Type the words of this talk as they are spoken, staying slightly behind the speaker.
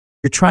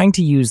You're trying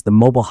to use the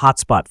Mobile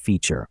Hotspot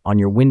feature on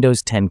your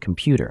Windows 10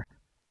 computer,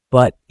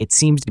 but it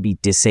seems to be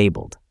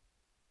disabled.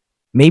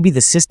 Maybe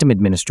the system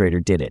administrator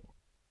did it,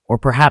 or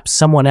perhaps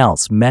someone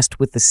else messed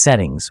with the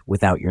settings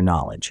without your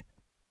knowledge.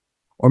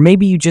 Or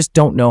maybe you just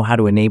don't know how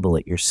to enable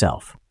it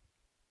yourself.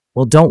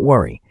 Well, don't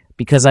worry,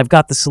 because I've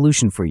got the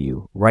solution for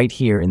you right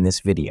here in this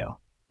video.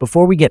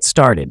 Before we get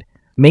started,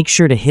 make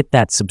sure to hit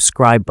that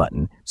subscribe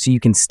button so you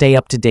can stay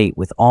up to date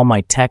with all my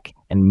tech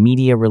and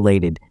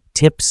media-related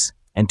tips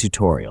and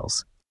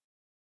tutorials.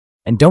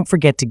 And don't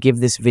forget to give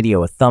this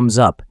video a thumbs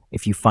up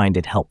if you find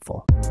it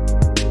helpful.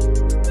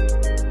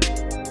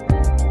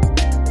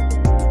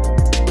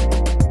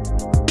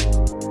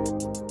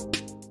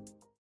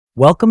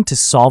 Welcome to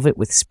Solve It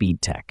with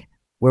Speedtech,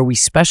 where we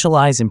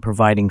specialize in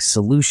providing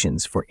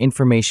solutions for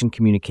information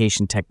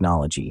communication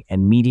technology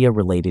and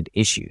media-related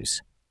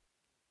issues.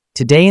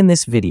 Today in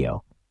this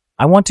video,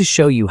 I want to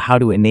show you how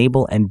to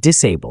enable and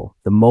disable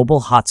the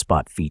Mobile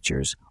Hotspot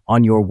features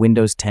on your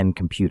Windows 10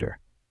 computer.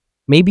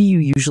 Maybe you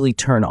usually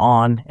turn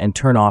on and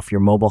turn off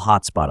your Mobile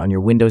Hotspot on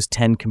your Windows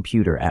 10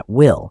 computer at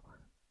will,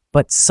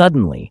 but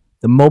suddenly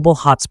the Mobile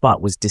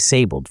Hotspot was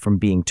disabled from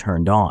being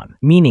turned on,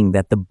 meaning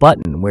that the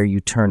button where you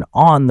turn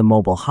on the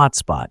Mobile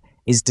Hotspot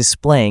is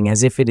displaying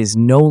as if it is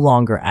no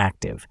longer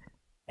active,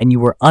 and you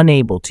were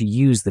unable to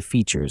use the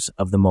features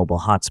of the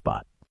Mobile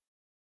Hotspot.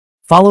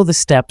 Follow the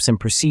steps and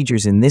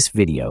procedures in this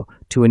video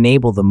to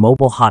enable the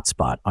Mobile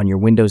Hotspot on your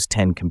Windows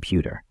 10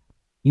 computer.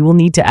 You will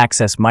need to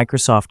access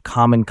Microsoft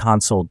Common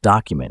Console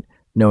document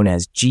known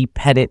as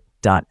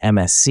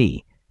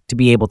gpedit.msc to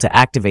be able to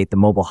activate the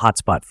Mobile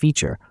Hotspot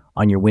feature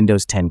on your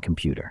Windows 10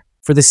 computer.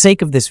 For the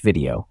sake of this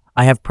video,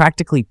 I have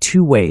practically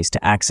two ways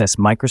to access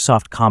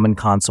Microsoft Common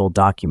Console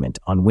document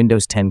on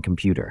Windows 10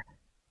 computer.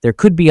 There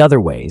could be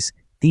other ways.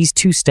 These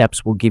two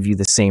steps will give you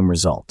the same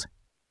result.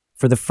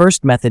 For the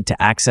first method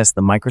to access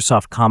the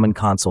Microsoft Common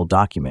Console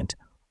document,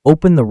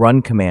 open the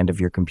Run command of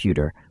your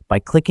computer by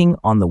clicking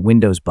on the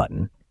Windows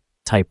button.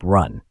 Type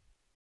Run.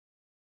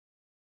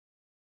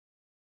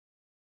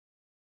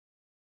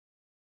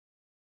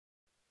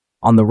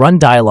 On the Run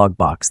dialog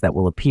box that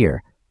will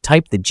appear,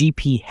 type the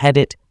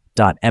gpedit.msc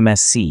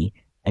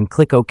and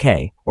click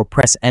OK or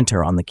press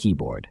Enter on the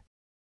keyboard.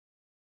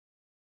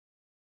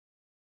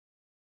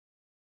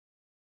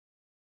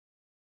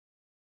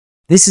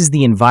 This is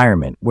the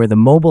environment where the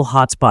Mobile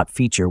Hotspot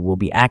feature will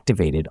be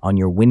activated on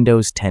your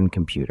Windows 10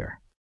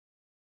 computer.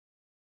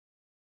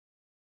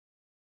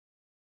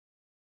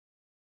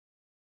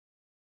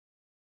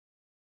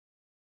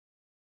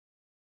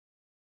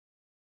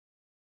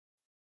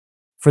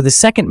 For the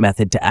second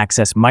method to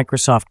access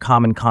Microsoft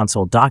Common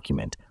Console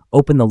document,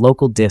 open the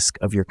local disk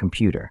of your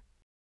computer.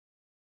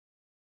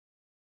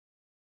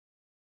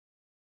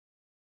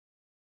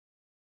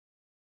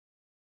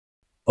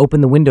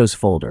 Open the Windows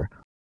folder.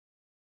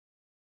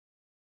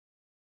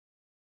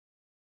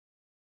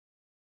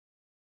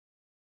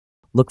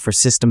 Look for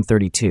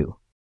System32.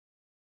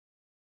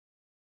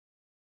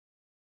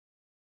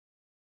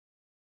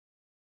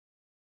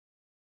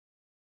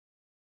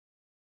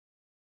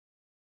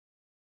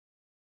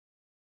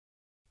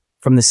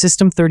 From the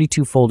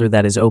System32 folder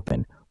that is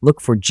open, look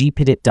for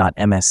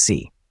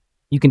gpedit.msc.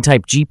 You can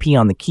type GP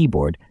on the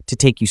keyboard to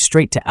take you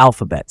straight to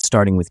alphabet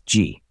starting with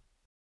G.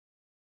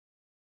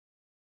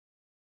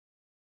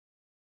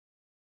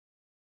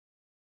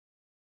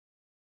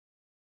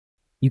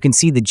 You can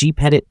see the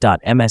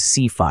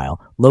gpedit.msc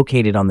file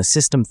located on the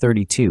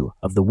System32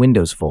 of the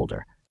Windows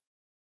folder.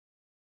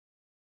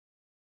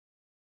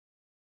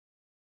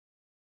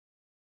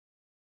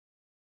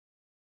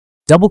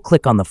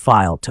 Double-click on the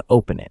file to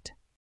open it.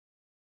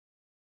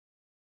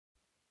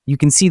 You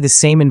can see the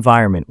same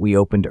environment we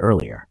opened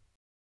earlier.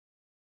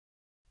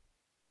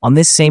 On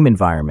this same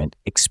environment,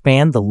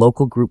 expand the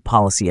local group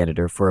policy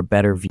editor for a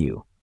better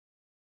view.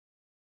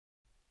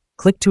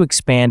 Click to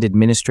expand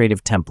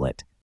administrative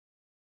template.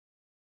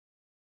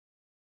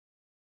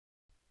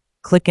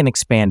 Click and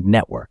expand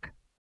network.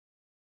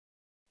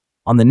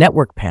 On the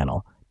network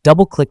panel,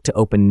 double-click to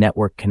open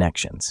network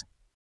connections.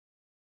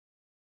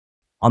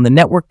 On the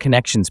network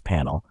connections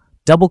panel,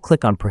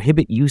 double-click on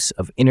prohibit use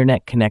of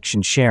internet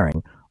connection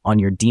sharing on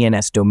your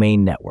DNS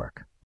domain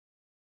network.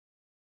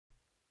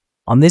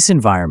 On this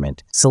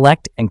environment,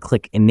 select and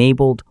click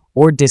Enabled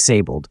or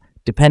Disabled,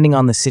 depending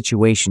on the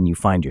situation you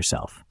find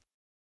yourself.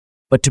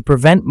 But to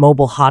prevent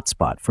Mobile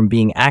Hotspot from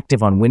being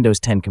active on Windows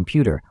 10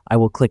 computer, I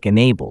will click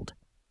Enabled.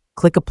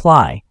 Click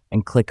Apply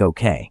and click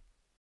OK.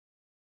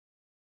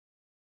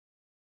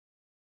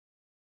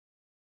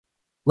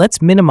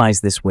 Let's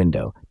minimize this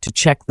window to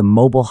check the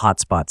Mobile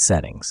Hotspot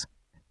settings.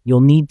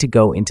 You'll need to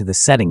go into the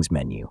Settings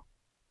menu.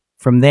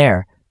 From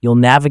there, you'll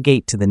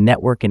navigate to the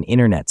Network and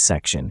Internet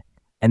section,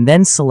 and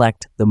then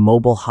select the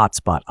Mobile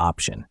Hotspot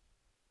option.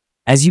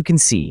 As you can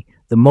see,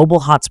 the Mobile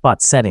Hotspot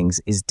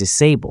settings is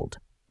disabled.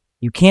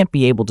 You can't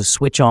be able to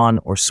switch on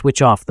or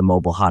switch off the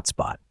Mobile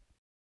Hotspot.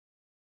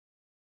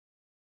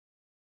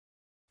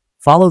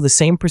 Follow the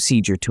same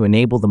procedure to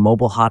enable the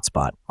Mobile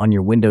Hotspot on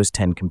your Windows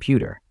 10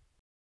 computer.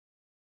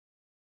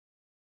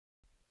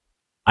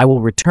 I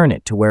will return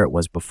it to where it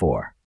was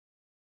before.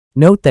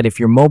 Note that if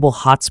your mobile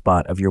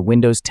hotspot of your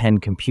Windows 10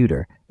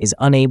 computer is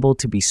unable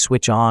to be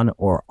switched on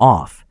or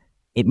off,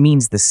 it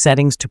means the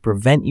settings to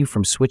prevent you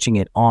from switching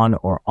it on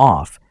or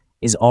off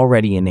is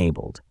already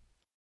enabled.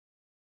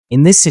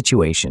 In this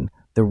situation,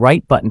 the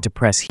right button to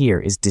press here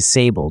is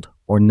disabled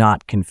or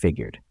not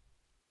configured.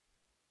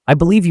 I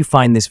believe you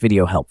find this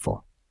video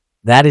helpful.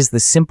 That is the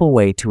simple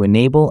way to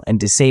enable and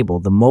disable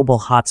the mobile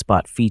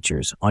hotspot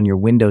features on your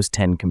Windows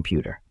 10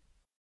 computer.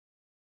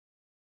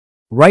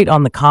 Write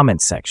on the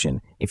comments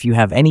section if you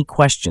have any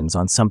questions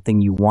on something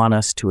you want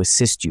us to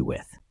assist you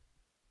with.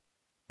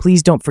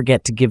 Please don't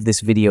forget to give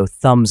this video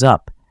thumbs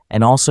up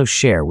and also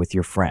share with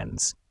your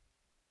friends.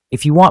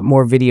 If you want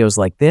more videos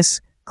like this,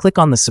 click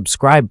on the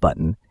subscribe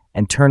button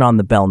and turn on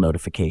the bell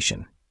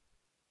notification.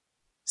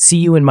 See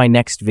you in my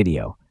next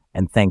video,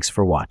 and thanks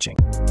for watching.